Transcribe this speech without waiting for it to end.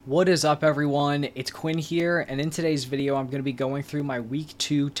What is up, everyone? It's Quinn here, and in today's video I'm going to be going through my week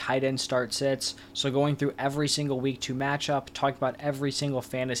 2 tight end start sits. So going through every single week 2 matchup, talking about every single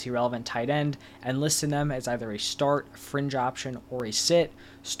fantasy relevant tight end, and listing them as either a start, fringe option, or a sit.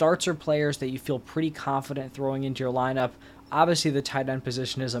 Starts are players that you feel pretty confident throwing into your lineup. Obviously the tight end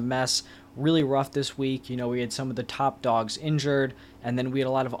position is a mess, really rough this week. We had some of the top dogs injured, and then we had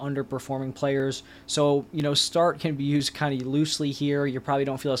a lot of underperforming players. So, start can be used kind of loosely here. You probably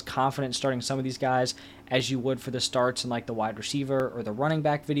don't feel as confident starting some of these guys as you would for the starts in like the wide receiver or the running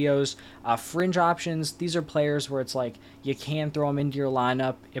back videos. Fringe options, these are players where it's like you can throw them into your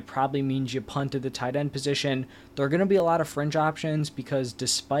lineup. It probably means you punted the tight end position. There are going to be a lot of fringe options because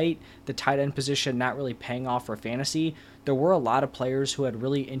despite the tight end position not really paying off for fantasy, there were a lot of players who had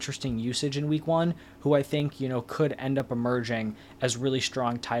really interesting usage in week 1 who I think, could end up emerging as really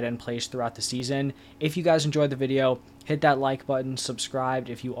strong tight end plays throughout the season. If you guys enjoyed the video, hit that like button, subscribe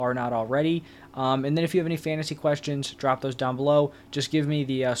if you are not already. And then if you have any fantasy questions, drop those down below. Just give me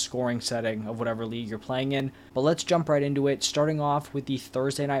the scoring setting of whatever league you're playing in. But let's jump right into it. Starting off with the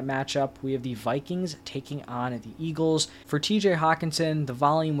Thursday night matchup, we have the Vikings taking on the Eagles. For TJ Hockenson, the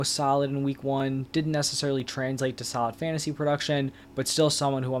volume was solid in week 1. Didn't necessarily translate to solid fantasy production, but still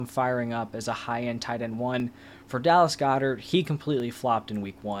someone who I'm firing up as a high-end tight end 1. For Dallas Goedert, he completely flopped in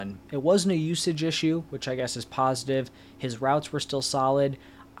week 1. It wasn't a usage issue, which I guess is positive. His routes were still solid.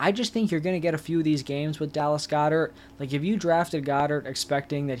 I just think you're going to get a few of these games with Dallas Goedert. Like if you drafted Goedert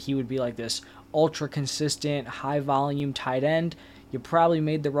expecting that he would be like this ultra consistent, high volume tight end, you probably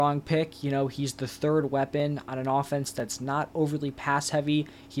made the wrong pick. He's the third weapon on an offense that's not overly pass heavy.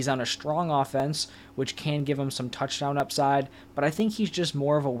 He's on a strong offense, which can give him some touchdown upside, but I think he's just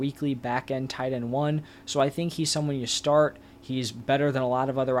more of a weekly back end tight end 1. So I think he's someone you start. He's better than a lot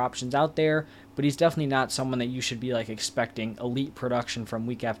of other options out there, but he's definitely not someone that you should be like expecting elite production from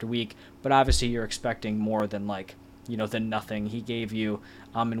week after week. But obviously you're expecting more than than nothing he gave you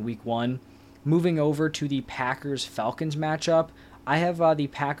in week 1. Moving over to the Packers-Falcons matchup, I have the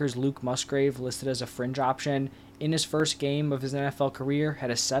Packers' Luke Musgrave listed as a fringe option. In his first game of his NFL career, had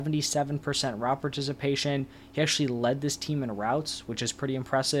a 77% route participation. He actually led this team in routes, which is pretty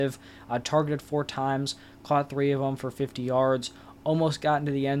impressive. Targeted 4 times, caught 3 of them for 50 yards. Almost got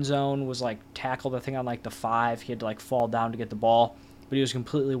into the end zone, was tackled I think on the 5. He had to fall down to get the ball, but he was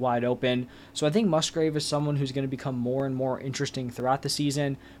completely wide open. So I think Musgrave is someone who's going to become more and more interesting throughout the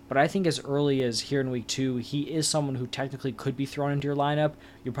season, but I think as early as here in week 2, he is someone who technically could be thrown into your lineup.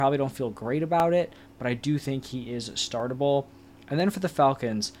 You probably don't feel great about it, but I do think he is startable. And then for the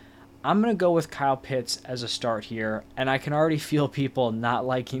Falcons, I'm going to go with Kyle Pitts as a start here, and I can already feel people not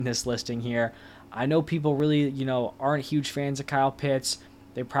liking this listing here. I know people really, aren't huge fans of Kyle Pitts.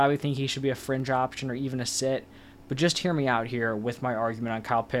 They probably think he should be a fringe option or even a sit. But just hear me out here with my argument on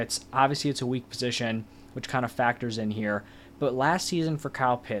Kyle Pitts. Obviously, it's a weak position, which kind of factors in here. But last season for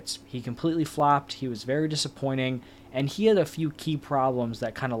Kyle Pitts, he completely flopped. He was very disappointing, and he had a few key problems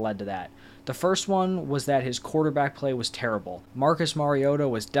that kind of led to that. The first one was that his quarterback play was terrible. Marcus Mariota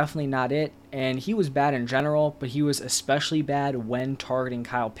was definitely not it, and he was bad in general, but he was especially bad when targeting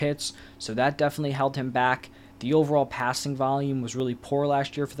Kyle Pitts, so that definitely held him back. The overall passing volume was really poor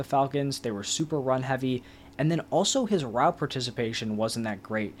last year for the Falcons. They were super run heavy. And then also his route participation wasn't that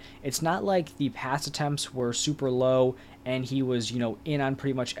great. It's not like the pass attempts were super low and he was, in on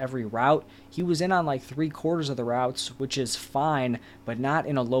pretty much every route. He was in on 3/4 of the routes, which is fine, but not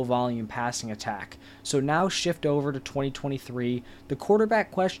in a low volume passing attack. So now shift over to 2023. The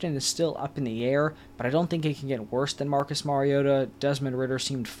quarterback question is still up in the air, but I don't think it can get worse than Marcus Mariota. Desmond Ridder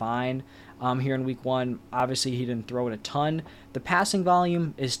seemed fine here in week 1. Obviously, he didn't throw it a ton. The passing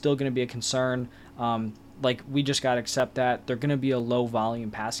volume is still going to be a concern. We just got to accept that. They're going to be a low volume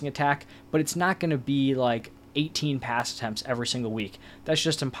passing attack, but it's not going to be 18 pass attempts every single week. That's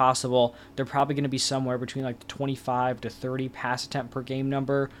just impossible. They're probably going to be somewhere between the 25 to 30 pass attempt per game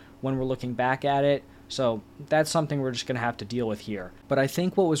number when we're looking back at it. So that's something we're just going to have to deal with here. But I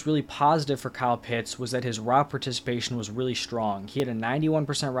think what was really positive for Kyle Pitts was that his route participation was really strong. He had a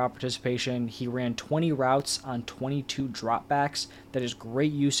 91% route participation. He ran 20 routes on 22 dropbacks. That is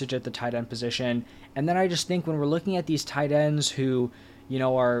great usage at the tight end position. And then I just think when we're looking at these tight ends who,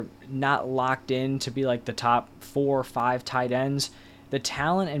 are not locked in to be the top 4 or 5 tight ends, the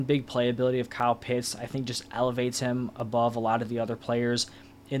talent and big playability of Kyle Pitts, I think, just elevates him above a lot of the other players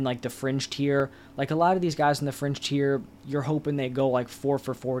in the fringe tier. A lot of these guys in the fringe tier, you're hoping they go 4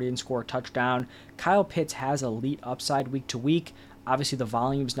 for 40 and score a touchdown. Kyle Pitts has elite upside week to week. Obviously the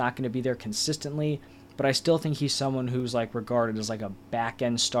volume's not going to be there consistently, but I still think he's someone who's regarded as a back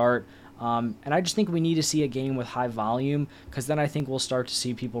end start. And I just think we need to see a game with high volume, because then I think we'll start to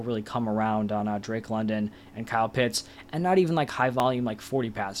see people really come around on Drake London and Kyle Pitts, and not even like high volume, like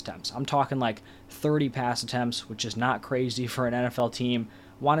 40 pass attempts. I'm talking like 30 pass attempts, which is not crazy for an NFL team.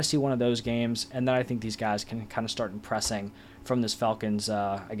 Want to see one of those games, and then I think these guys can kind of start impressing from this Falcons,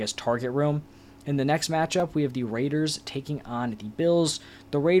 target room. In the next matchup, we have the Raiders taking on the Bills.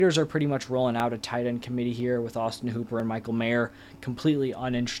 The Raiders are pretty much rolling out a tight end committee here with Austin Hooper and Michael Mayer. Completely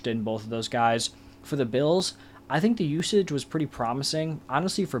uninterested in both of those guys. For the Bills, I think the usage was pretty promising,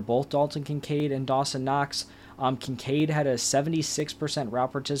 honestly, for both Dalton Kincaid and Dawson Knox. Kincaid had a 76%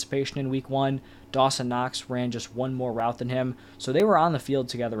 route participation in week 1. Dawson Knox ran just one more route than him. So they were on the field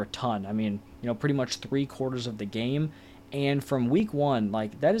together a ton. I mean, pretty much 3/4 of the game. And from week 1,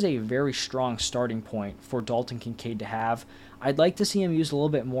 that is a very strong starting point for Dalton Kincaid to have. I'd like to see him used a little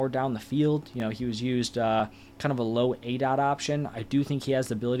bit more down the field. He was used kind of a low A-dot option. I do think he has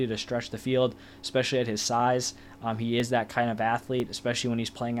the ability to stretch the field, especially at his size. He is that kind of athlete, especially when he's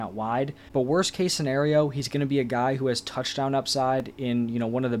playing out wide. But worst case scenario, he's going to be a guy who has touchdown upside in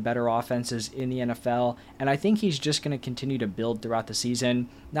one of the better offenses in the NFL. And I think he's just going to continue to build throughout the season.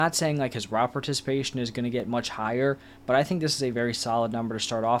 Not saying his route participation is going to get much higher, but I think this is a very solid number to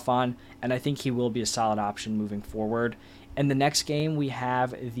start off on. And I think he will be a solid option moving forward. In the next game, we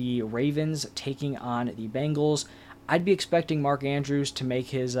have the Ravens taking on the Bengals. I'd be expecting Mark Andrews to make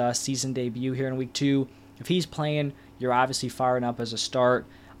his season debut here in week 2. If he's playing, you're obviously firing up as a start.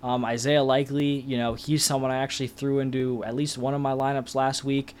 Isaiah Likely, he's someone I actually threw into at least one of my lineups last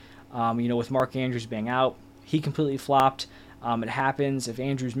week. With Mark Andrews being out, he completely flopped. It happens. If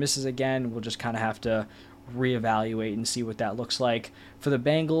Andrews misses again, we'll just kind of have to reevaluate and see what that looks like. For the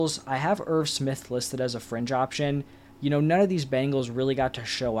Bengals, I have Irv Smith listed as a fringe option. None of these Bengals really got to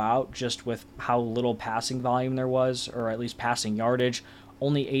show out just with how little passing volume there was, or at least passing yardage.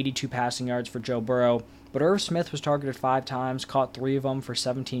 Only 82 passing yards for Joe Burrow. But Irv Smith was targeted 5 times, caught 3 of them for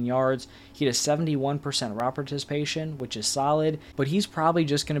 17 yards. He had a 71% route participation, which is solid. But he's probably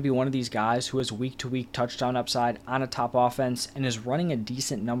just going to be one of these guys who has week-to-week touchdown upside on a top offense and is running a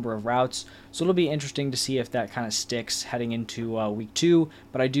decent number of routes. So it'll be interesting to see if that kind of sticks heading into week 2.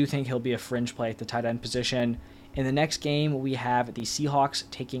 But I do think he'll be a fringe play at the tight end position. In the next game, we have the Seahawks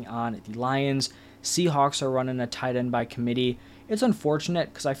taking on the Lions. Seahawks are running a tight end by committee. It's unfortunate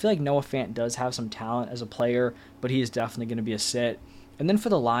because I feel like Noah Fant does have some talent as a player, but he is definitely going to be a sit. And then for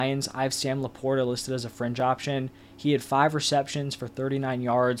the Lions, I have Sam Laporta listed as a fringe option. He had 5 receptions for 39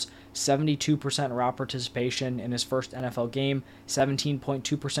 yards, 72% route participation in his first NFL game,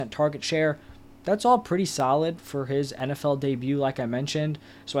 17.2% target share. That's all pretty solid for his NFL debut, like I mentioned.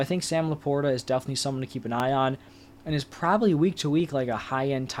 So I think Sam Laporta is definitely someone to keep an eye on, and is probably week to week like a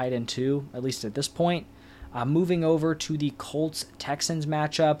high-end tight end too, at least at this point. Moving over to the Colts-Texans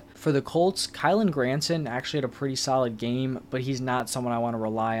matchup. For the Colts, Kylen Granson actually had a pretty solid game, but he's not someone I want to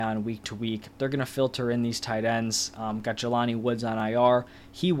rely on week to week. They're going to filter in these tight ends. Got Jelani Woods on IR.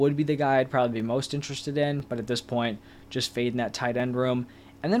 He would be the guy I'd probably be most interested in, but at this point, just fading that tight end room.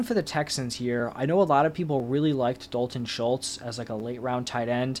 And then for the Texans here, I know a lot of people really liked Dalton Schultz as like a late round tight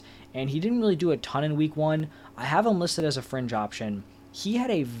end, and he didn't really do a ton in week 1. I have him listed as a fringe option. He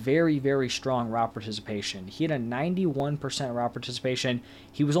had a very, very strong route participation. He had a 91% route participation.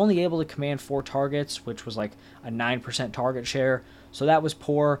 He was only able to command 4 targets, which was like a 9% target share, so that was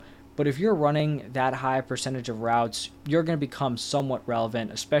poor. But if you're running that high percentage of routes, you're going to become somewhat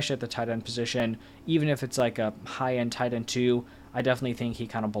relevant, especially at the tight end position. Even if it's like a high-end tight end 2, I definitely think he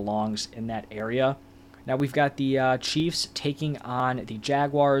kind of belongs in that area. Now we've got the Chiefs taking on the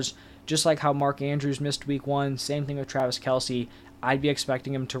Jaguars. Just like how Mark Andrews missed week 1, same thing with Travis Kelce. I'd be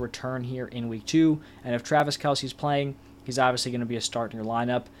expecting him to return here in week 2. And if Travis Kelce's playing, he's obviously going to be a start in your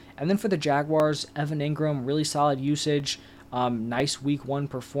lineup. And then for the Jaguars, Evan Ingram, really solid usage. Nice week 1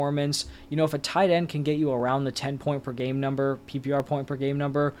 performance. If a tight end can get you around the 10 point per game number, PPR point per game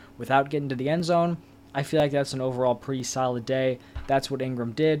number, without getting to the end zone, I feel like that's an overall pretty solid day. That's what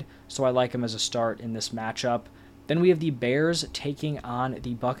Ingram did, so I like him as a start in this matchup. Then we have the Bears taking on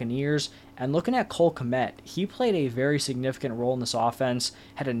the Buccaneers. And looking at Cole Kmet, he played a very significant role in this offense,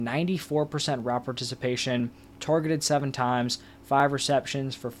 had a 94% route participation, targeted 7 times, 5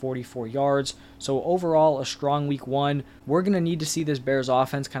 receptions for 44 yards. So overall, a strong week 1. We're going to need to see this Bears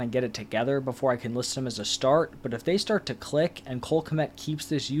offense kind of get it together before I can list him as a start. But if they start to click and Cole Kmet keeps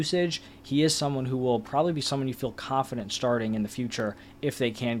this usage, he is someone who will probably be someone you feel confident starting in the future if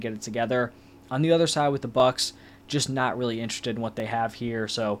they can get it together. On the other side with the Bucs, just not really interested in what they have here,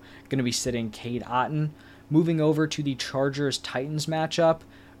 so going to be sitting Cade Otton. Moving over to the Chargers-Titans matchup,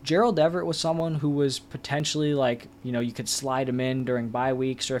 Gerald Everett was someone who was potentially like, you could slide him in during bye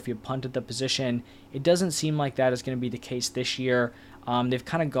weeks or if you punted the position. It doesn't seem like that is going to be the case this year. They've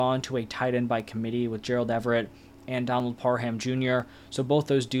kind of gone to a tight end by committee with Gerald Everett and Donald Parham Jr., so both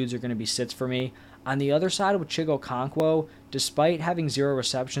those dudes are going to be sits for me. On the other side with Chig Okonkwo, despite having 0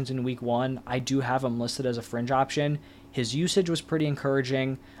 receptions in week 1, I do have him listed as a fringe option. His usage was pretty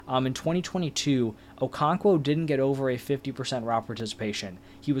encouraging. In 2022, Okonkwo didn't get over a 50% route participation.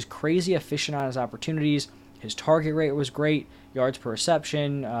 He was crazy efficient on his opportunities. His target rate was great. Yards per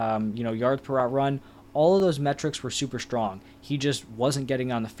reception, yards per route run. All of those metrics were super strong. He just wasn't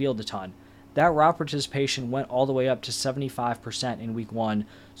getting on the field a ton. That route participation went all the way up to 75% in week 1.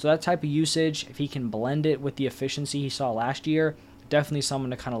 So that type of usage, if he can blend it with the efficiency he saw last year, definitely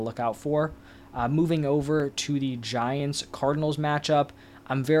someone to kind of look out for. Moving over to the Giants-Cardinals matchup,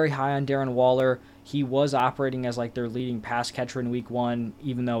 I'm very high on Darren Waller. He was operating as like their leading pass catcher in week 1,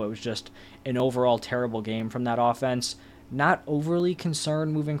 even though it was just an overall terrible game from that offense. Not overly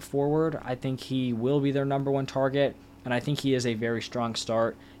concerned moving forward. I think he will be their number 1 target, and I think he is a very strong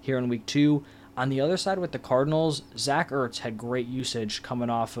start here in week 2. On the other side with the Cardinals, Zach Ertz had great usage coming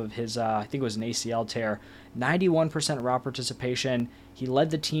off of his, I think it was an ACL tear. 91% route participation. He led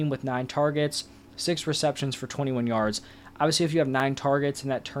the team with 9 targets, 6 receptions for 21 yards. Obviously, if you have 9 targets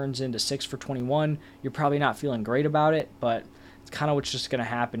and that turns into 6 for 21, you're probably not feeling great about it, but it's kind of what's just going to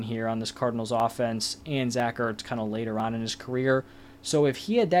happen here on this Cardinals offense and Zach Ertz kind of later on in his career. So if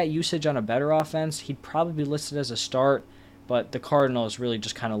he had that usage on a better offense, he'd probably be listed as a start, but the Cardinals really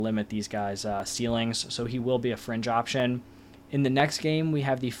just kind of limit these guys' ceilings, so he will be a fringe option. In the next game, we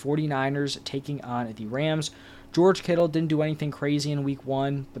have the 49ers taking on the Rams. George Kittle didn't do anything crazy in week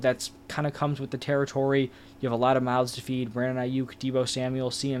 1, but that's kind of comes with the territory. You have a lot of mouths to feed. Brandon Ayuk, Deebo Samuel,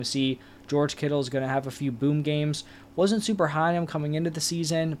 CMC. George Kittle is going to have a few boom games. Wasn't super high on him coming into the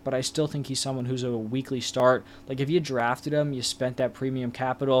season, but I still think he's someone who's a weekly start. Like if you drafted him, you spent that premium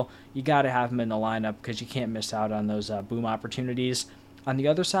capital, you got to have him in the lineup because you can't miss out on those boom opportunities. On the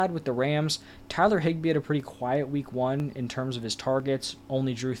other side with the Rams, Tyler Higbee had a pretty quiet week 1 in terms of his targets,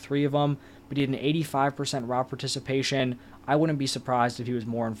 only drew 3 of them, but he had an 85% route participation. I wouldn't be surprised if he was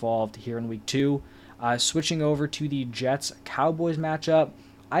more involved here in week 2. Switching over to the Jets-Cowboys matchup,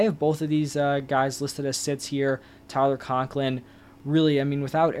 I have both of these guys listed as sits here. Tyler Conklin, really,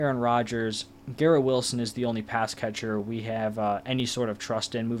 without Aaron Rodgers, Garrett Wilson is the only pass catcher we have any sort of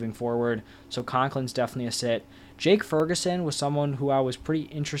trust in moving forward, so Conklin's definitely a sit. Jake Ferguson was someone who I was pretty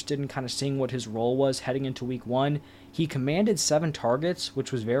interested in kind of seeing what his role was heading into week 1. He commanded 7 targets,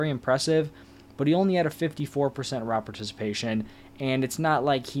 which was very impressive, but he only had a 54% route participation, and it's not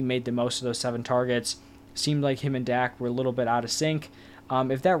like he made the most of those 7 targets. Seemed like him and Dak were a little bit out of sync.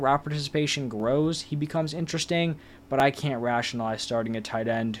 If that route participation grows, he becomes interesting, but I can't rationalize starting a tight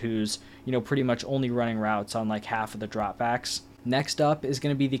end who's, pretty much only running routes on like half of the dropbacks. Next up is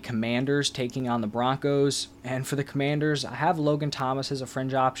going to be the Commanders taking on the Broncos, and for the Commanders, I have Logan Thomas as a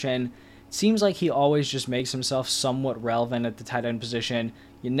fringe option. It seems like he always just makes himself somewhat relevant at the tight end position.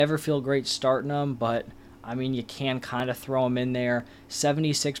 You never feel great starting him, but you can kind of throw him in there.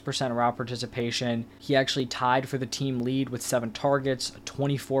 76% route participation. He actually tied for the team lead with 7 targets, a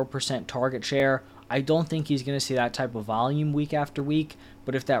 24% target share. I don't think he's going to see that type of volume week after week,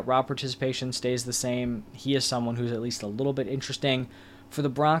 but if that route participation stays the same, he is someone who's at least a little bit interesting. For the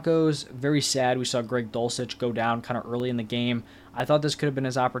Broncos, very sad we saw Greg Dulcich go down kind of early in the game. I thought this could have been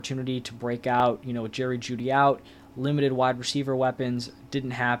his opportunity to break out, with Jerry Jeudy out, limited wide receiver weapons,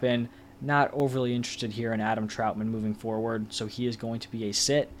 didn't happen. Not overly interested here in Adam Troutman moving forward, so he is going to be a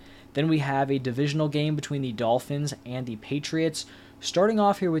sit. Then we have a divisional game between the Dolphins and the Patriots. Starting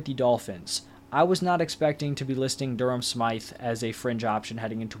off here with the Dolphins, I was not expecting to be listing Durham Smythe as a fringe option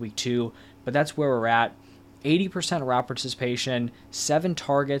heading into week 2, but that's where we're at. 80% route participation, 7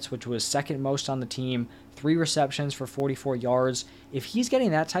 targets, which was second most on the team, 3 receptions for 44 yards. If he's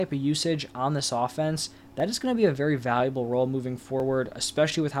getting that type of usage on this offense, that is going to be a very valuable role moving forward,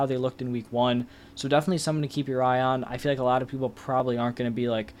 especially with how they looked in week 1. So definitely someone to keep your eye on. I feel like a lot of people probably aren't going to be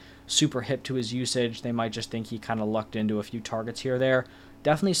like super hip to his usage. They might just think he kind of lucked into a few targets here or there.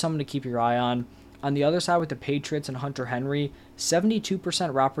 Definitely someone to keep your eye on. On the other side with the Patriots and Hunter Henry,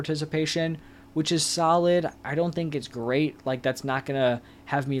 72% route participation, which is solid. I don't think it's great. Like, that's not going to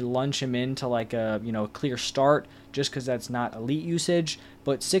have me lunge him into like a, clear start. just because that's not elite usage,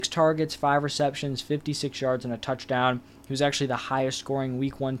 but 6 targets, 5 receptions, 56 yards, and a touchdown. He was actually the highest scoring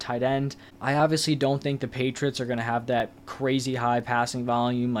week 1 tight end. I obviously don't think the Patriots are going to have that crazy high passing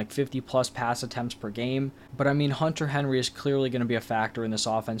volume, like 50 plus pass attempts per game. But I mean, Hunter Henry is clearly going to be a factor in this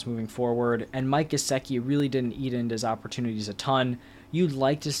offense moving forward. And Mike Gesicki really didn't eat into his opportunities a ton. You'd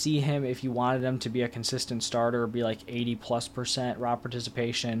like to see him, if you wanted him to be a consistent starter, be like 80+% route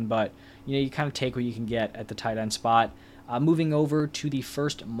participation. But, you kind of take what you can get at the tight end spot. Moving over to the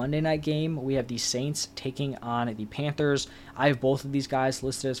first Monday night game, we have the Saints taking on the Panthers. I have both of these guys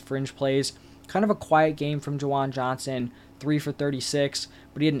listed as fringe plays. Kind of a quiet game from Juwan Johnson, 3 for 36,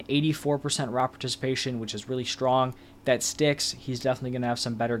 but he had an 84% route participation, which is really strong. That sticks. He's definitely going to have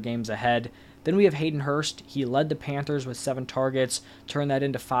some better games ahead. Then we have Hayden Hurst. He led the Panthers with 7 targets, turned that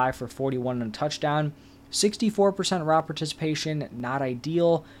into 5 for 41 and a touchdown. 64% route participation, not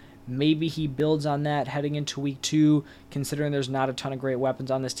ideal. Maybe he builds on that heading into week 2, considering there's not a ton of great weapons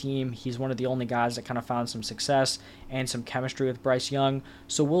on this team. He's one of the only guys that kind of found some success and some chemistry with Bryce Young.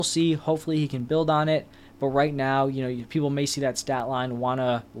 So we'll see. Hopefully he can build on it. But right now, people may see that stat line, want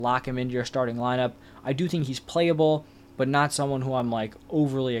to lock him into your starting lineup. I do think he's playable, but not someone who I'm like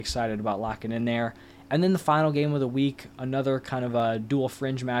overly excited about locking in there. And then the final game of the week, another kind of a dual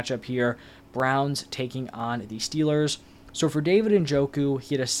fringe matchup here. Browns taking on the Steelers. So for David Njoku,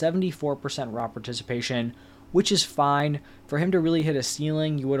 he had a 74% route participation, which is fine. For him to really hit a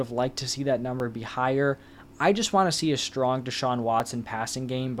ceiling, you would have liked to see that number be higher. I just want to see a strong Deshaun Watson passing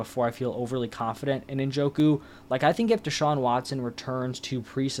game before I feel overly confident in Njoku. Like, I think if Deshaun Watson returns to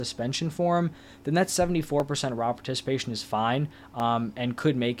pre-suspension form, then that 74% route participation is fine, and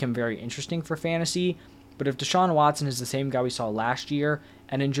could make him very interesting for fantasy. But if Deshaun Watson is the same guy we saw last year,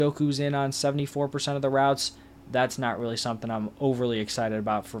 and Njoku's in on 74% of the routes, that's not really something I'm overly excited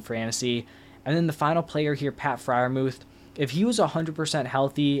about for fantasy. And then the final player here, Pat Freiermuth. If he was 100%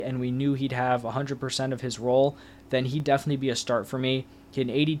 healthy and we knew he'd have 100% of his role, then he'd definitely be a start for me. He had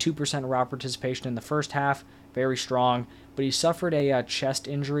an 82% route participation in the first half, very strong, but he suffered a chest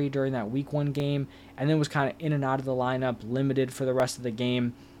injury during that week 1 game and then was kind of in and out of the lineup, limited for the rest of the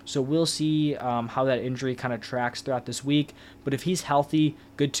game. So we'll see how that injury kind of tracks throughout this week. But if he's healthy,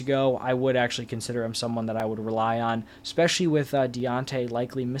 good to go, I would actually consider him someone that I would rely on, especially with Deontay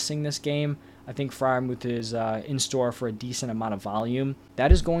likely missing this game. I think Freiermuth is in store for a decent amount of volume.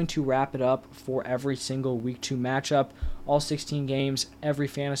 That is going to wrap it up for every single week 2 matchup, all 16 games, every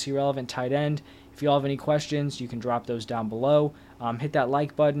fantasy relevant tight end. If you all have any questions, you can drop those down below. Hit that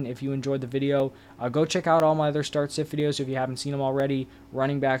like button if you enjoyed the video. Go check out all my other start sit videos if you haven't seen them already.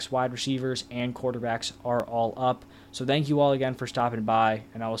 Running backs, wide receivers, and quarterbacks are all up. So thank you all again for stopping by,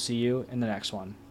 and I will see you in the next one.